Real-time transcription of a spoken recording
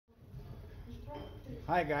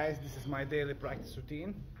Hi guys, this is my daily practice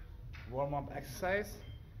routine, warm-up exercise.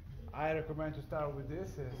 I recommend to start with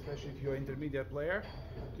this, especially if you're an intermediate player,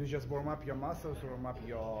 to just warm up your muscles, warm up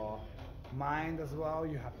your mind as well.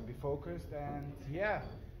 You have to be focused, and yeah,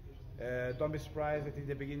 don't be surprised that in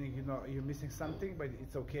the beginning you're missing something, but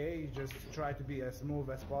it's okay. You just try to be as smooth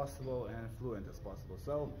as possible and fluent as possible.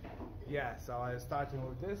 So yeah, so I'm starting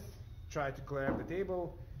with this. Try to clear up the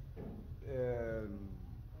table.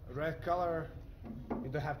 Red color, you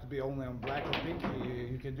don't have to be only on black or pink,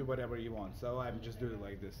 you can do whatever you want. So I'm just doing it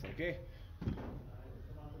like this, okay?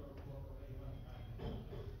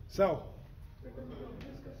 So,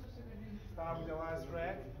 start with the last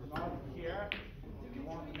red, not here. You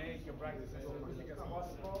want to make your practice as quick as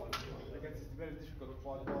possible, because it's very difficult to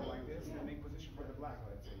plot a ball like this and make position for the black,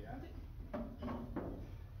 let's say, yeah?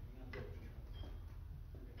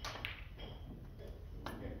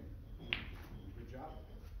 Okay, good job.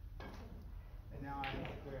 And now I have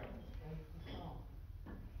to clear.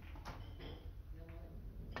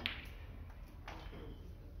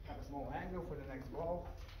 Have a small angle for the next ball.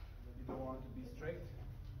 You don't want to be straight,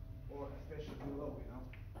 or especially below, you know.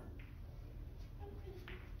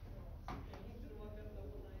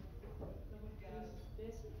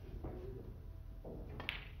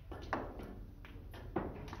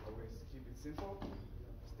 Always keep it simple.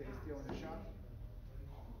 Stay still in the shot.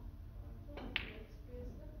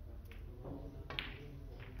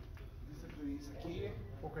 Discipline is a key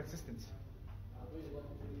for consistency.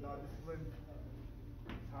 Without discipline,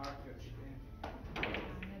 it's hard to achieve anything.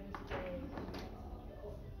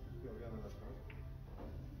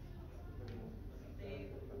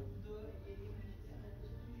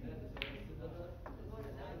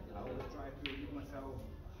 I will try to give myself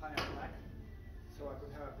higher back so I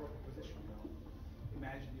could have a proper position, you know.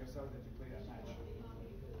 Imagine yourself that you play that match.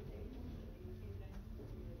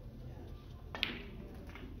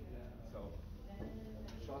 So,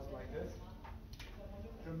 shots like this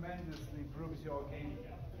tremendously improves your game.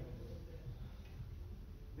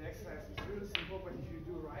 The exercise is really simple, but if you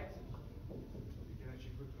do right, you can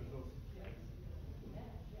achieve good results.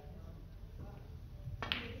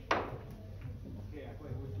 Okay, I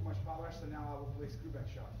played with too much power, so now I will play screw back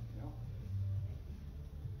shot, you know?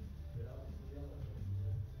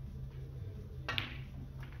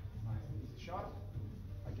 Nice and easy shot.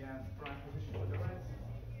 Again, prime position for the reds,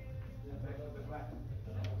 and back to the black.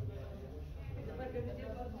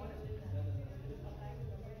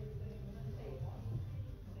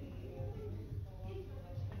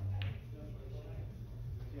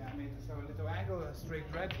 Yeah, I made this a little angle, a straight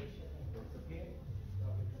red. Okay.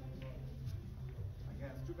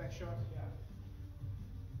 Again, screw back shot. Yeah.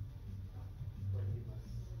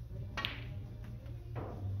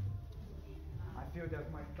 I feel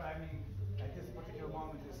that my timing at this particular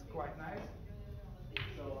moment is quite nice,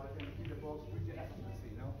 so I can keep the balls pretty effortlessly,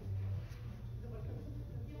 you know.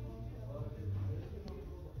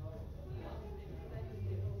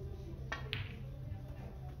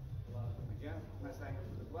 Again, nice angle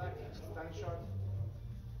to the black, stand shot.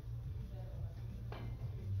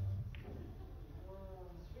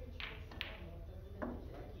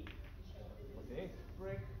 Okay,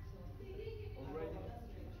 break already.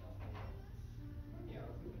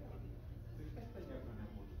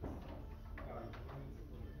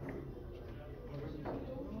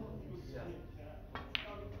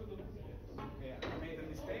 Okay, I made a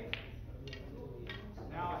mistake.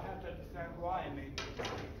 Now I have to understand why I made the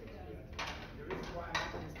mistake. The reason why I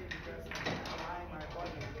made the mistake is because I'm aligning my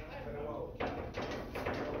body very well.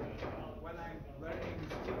 So when I'm learning the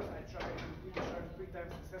skills, I try to do the shot 3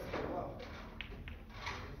 times successfully well.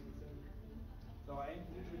 So I aimed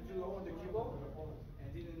a little bit too low on the cue ball and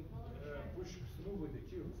didn't push smooth with the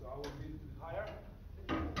cue, so I was a little bit higher.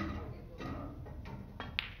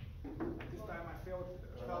 This time I felt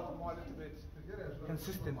more a little bit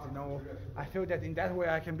consistent, you know. I feel that in that way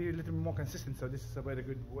I can be a little more consistent, so this is a very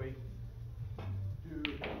good way to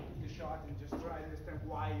do the shot and just try to understand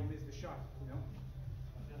why you missed the shot, you know.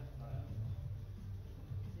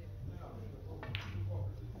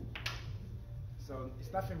 So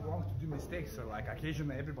it's nothing wrong to do mistakes, so like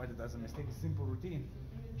occasionally everybody does a mistake, it's a simple routine.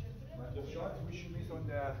 But the shots which you miss on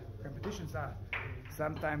the competitions are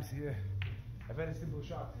sometimes a very simple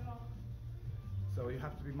shot. So you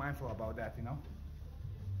have to be mindful about that, you know.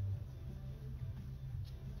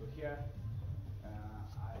 So here,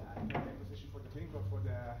 I don't make position for the pink or for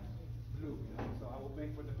the blue, you know. So I will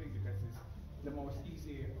make for the pink because it's the most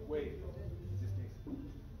easy way in this case.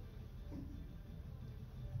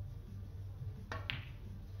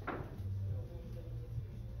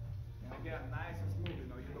 And again, nice and smooth, you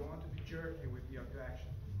know. You don't want to be jerky with your action.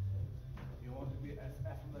 You want to be as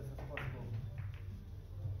effortless as possible.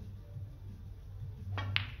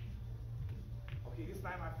 Okay, this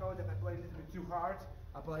time I felt that I played a little bit too hard.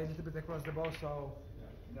 I played a little bit across the ball, so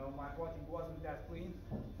my potting wasn't that clean.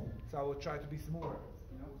 So I will try to be smoother.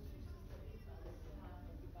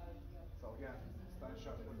 So again, stand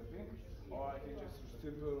shot for the pink, or I can just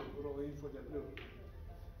simply roll in for the blue.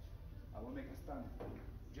 I will make a stand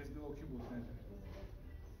just below cue ball center.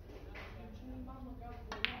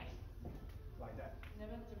 Like that.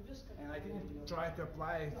 And I didn't try to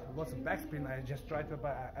apply lots of backspin, I just tried to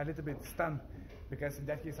apply a little bit stun, because in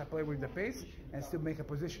that case I play with the pace and still make a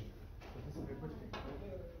position. So this is a good thing.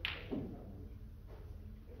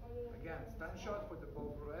 Again, stun shot for the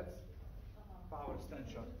both reds, power stun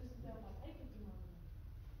shot.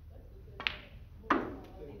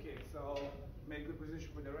 Okay, so make good position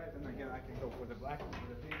for the red, and again I can go for the black and for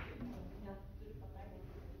the pink.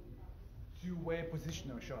 Two-way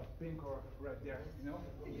positional shot, pink or red there,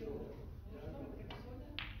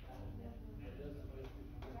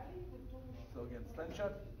 So again, stun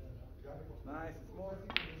shot, nice and smooth.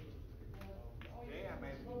 Okay, I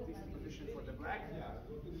made a decent position for the black.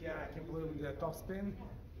 Here I can play with the top spin,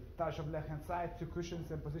 touch of left hand side, two cushions,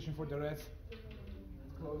 and position for the reds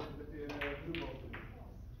close to the blue ball.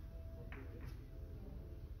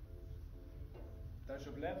 Touch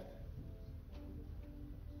of left.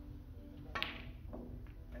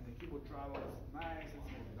 And the keyboard travels nice and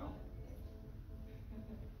smooth,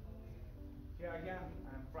 Here again,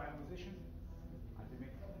 I'm prime position. I can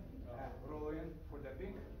make roll in for the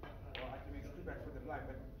pink, or I can make screw back for the black,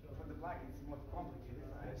 but for the black it's more complicated,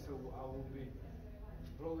 so I will be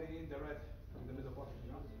rolling in the red in the middle pocket,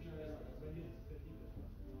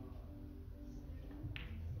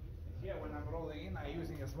 Here when I'm rolling in, I'm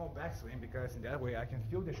using a small backswing, because in that way I can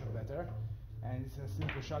feel the shot better, and it's a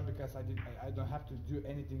simple shot because I don't have to do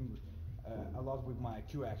anything a lot with my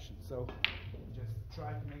cue action. So just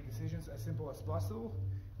try to make decisions as simple as possible.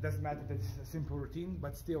 Doesn't matter that it's a simple routine,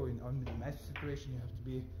 but still on the match situation you have to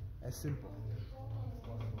be as simple as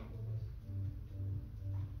possible.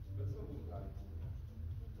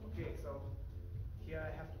 Okay, so here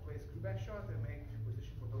I have to play screw back shot and make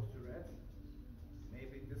position for those two reds.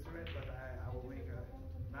 Maybe this red, but I will make a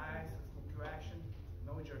nice smooth cue action,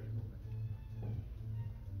 no jerky movement.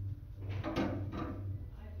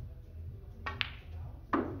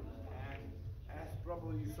 And as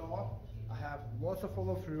probably you saw, I have lots of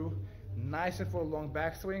follow through, nice and for long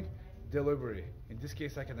backswing, delivery. In this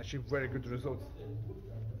case I can achieve very good results.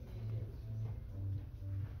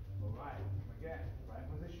 Alright, again, right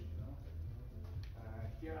position,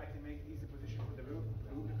 here I can make easy position for the blue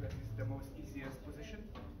because it's the most easiest position,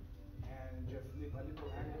 and just leave a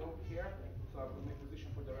little angle here so I will make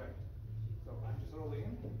position for the red. So I'm just rolling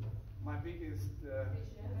in. My biggest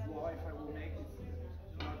flaw, if I will make it,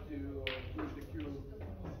 not to push the cue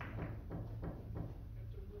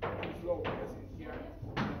slow, because in here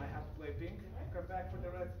I have to play pink, come back for the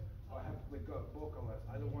red, or I have to play both colors.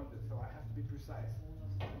 I don't want it, so I have to be precise.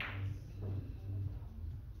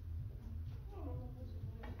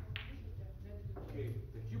 Okay,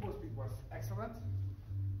 the cue ball speed was excellent.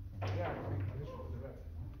 Yeah, I think position for the red.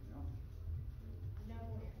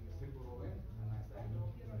 Simple roll in, a nice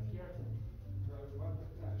angle right here.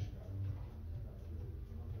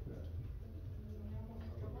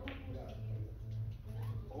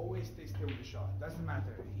 Always stay still with the shot. Doesn't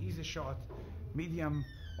matter, easy shot, medium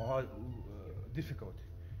or difficult.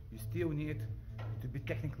 You still need to be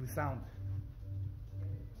technically sound.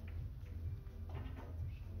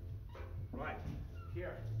 Right,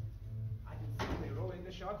 here, I can simply roll in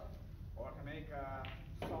the shot, or I can make a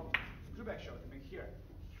soft screw back shot. I mean here,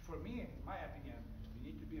 for me, in my opinion, you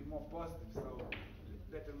need to be more positive, so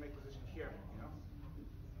better make position here,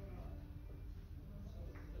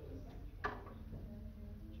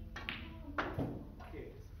 Okay,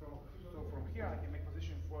 so from here I can make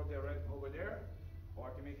position for the red over there, or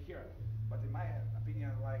I can make here. But in my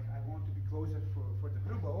opinion, like I want to be closer for the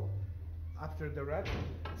blue ball after the red,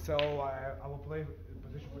 so I will play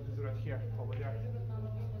position for this red here, over there.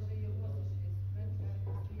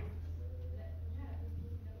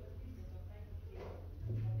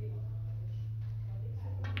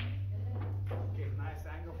 Okay, nice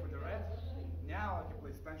angle for the red. Now I can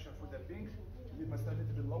play stun shot for the pink, leave my stun a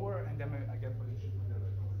little bit lower, and then I get position for the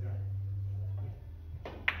red over there.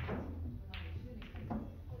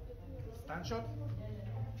 Stun shot.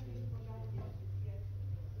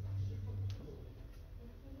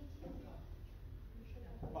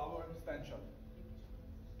 Power stun shot.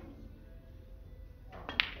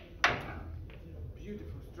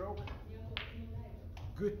 Beautiful stroke.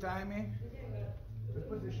 Good timing. Good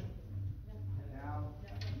position.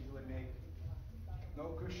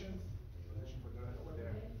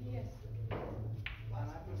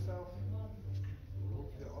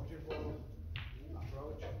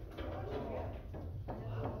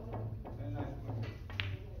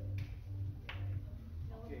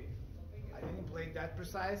 that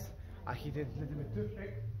precise. I hit it a little bit too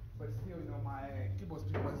thick, but still, you know, my keyboard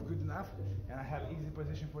speed was good enough, and I have easy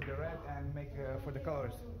position for the red and make for the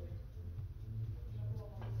colors.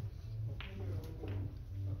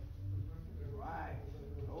 Right.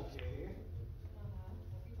 Okay.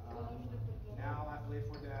 Now I play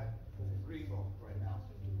for the green ball right now.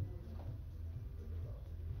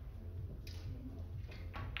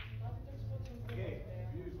 Okay,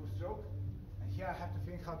 beautiful stroke. And here I have to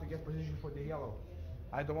think how to get position for the yellow.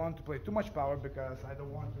 I don't want to play too much power because I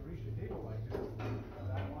don't want to reach the table like this.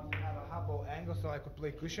 I want to have a half ball angle so I could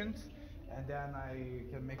play cushions, and then I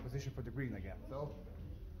can make position for the green again. So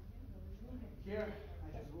here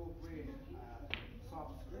I just will play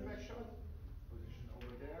soft screw back shot. Position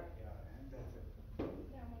over there, yeah, and that's it.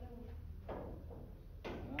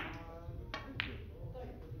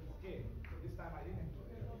 Okay, so this time I didn't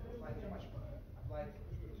apply too much power. I applied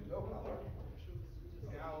too low power.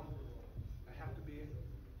 Now I have to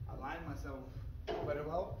align myself very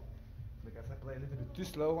well because I play a little bit too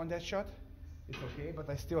slow on that shot. It's okay, but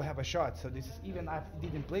I still have a shot. So this is, even if I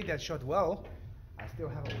didn't play that shot well, I still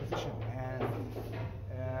have a position. And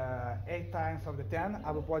 8 times of the 10,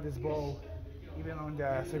 I will play this ball even on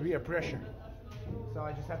the severe pressure. So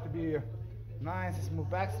I just have to be nice, smooth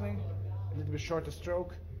backswing, a little bit shorter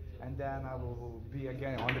stroke, and then I will be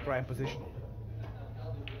again on the prime position.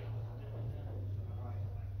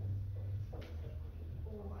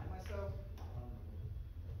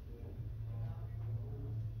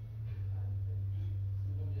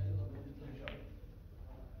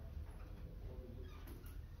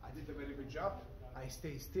 I did a very good job. I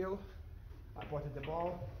stay still. I potted the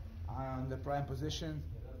ball on the prime position,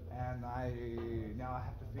 and now I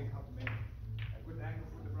have to think how to make a good angle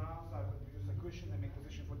for the brown, so I could use a cushion and make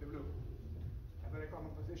position for the blue. A very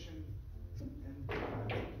common position.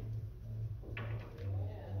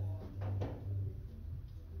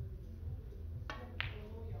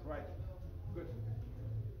 Right, good.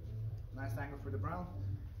 Nice angle for the brown.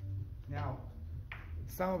 Now,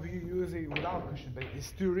 some of you use it without cushion, but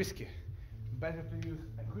it's too risky. Better to use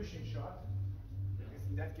a cushion shot, because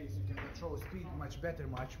in that case you can control speed much better,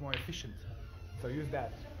 much more efficient. So use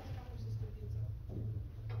that.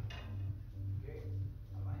 Okay,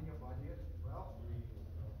 align your body well.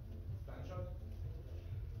 Stand shot.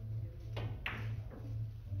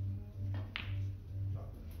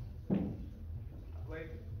 I played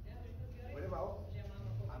very well.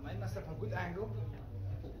 I made myself a good angle.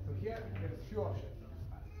 So here there's a few options.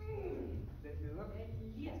 Let me look.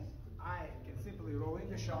 I can simply roll in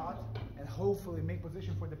the shot and hopefully make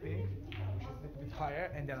position for the pink, which is a little bit higher,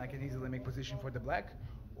 and then I can easily make position for the black.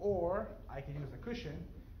 Or I can use a cushion,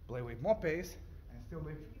 play with more pace, and still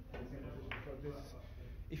leave the same position. So this is,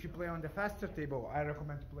 if you play on the faster table, I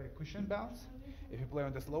recommend to play cushion bounce. If you play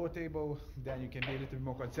on the slower table, then you can be a little bit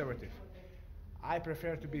more conservative. I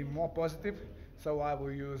prefer to be more positive, so I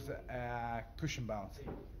will use cushion bounce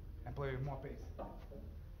and play with more pace.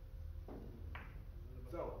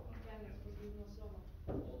 So,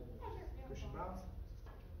 cushion bounce.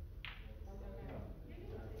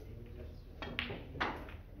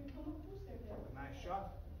 Nice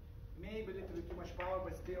shot. Maybe a little bit too much power,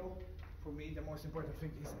 but still, for me, the most important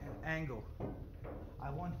thing is an angle. I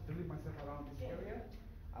want to leave myself around this area.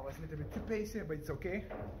 I was a little bit too pacey, but it's okay.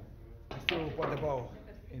 I still put the ball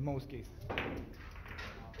in most cases.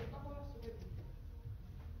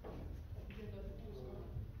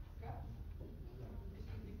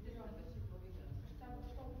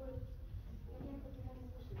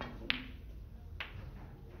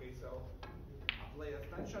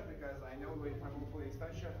 Shot, because I know if I'm going to play a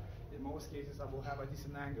stun shot, in most cases I will have a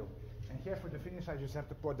decent angle. And here for the finish, I just have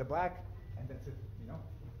to put the black, and that's it, you know.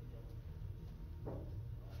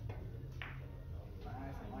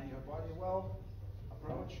 Nice, align your body well,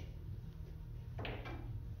 approach.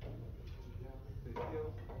 Stay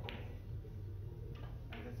still.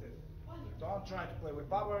 And that's it. Don't try to play with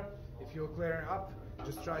power. If you're clearing up,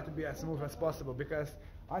 just try to be as smooth as possible, because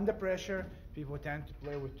under pressure, people tend to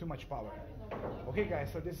play with too much power. Okay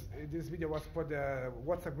guys, so this video was for the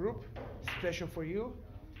WhatsApp group, special for you.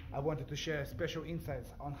 I wanted to share special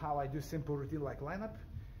insights on how I do simple routine like lineup.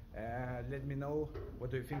 Let me know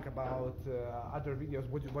what do you think about other videos,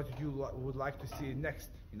 what you would like to see next,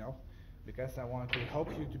 you know, because I want to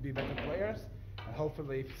help you to be better players, and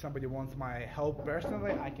hopefully if somebody wants my help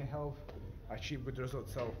personally, I can help achieve good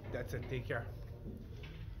results. So that's it, take care.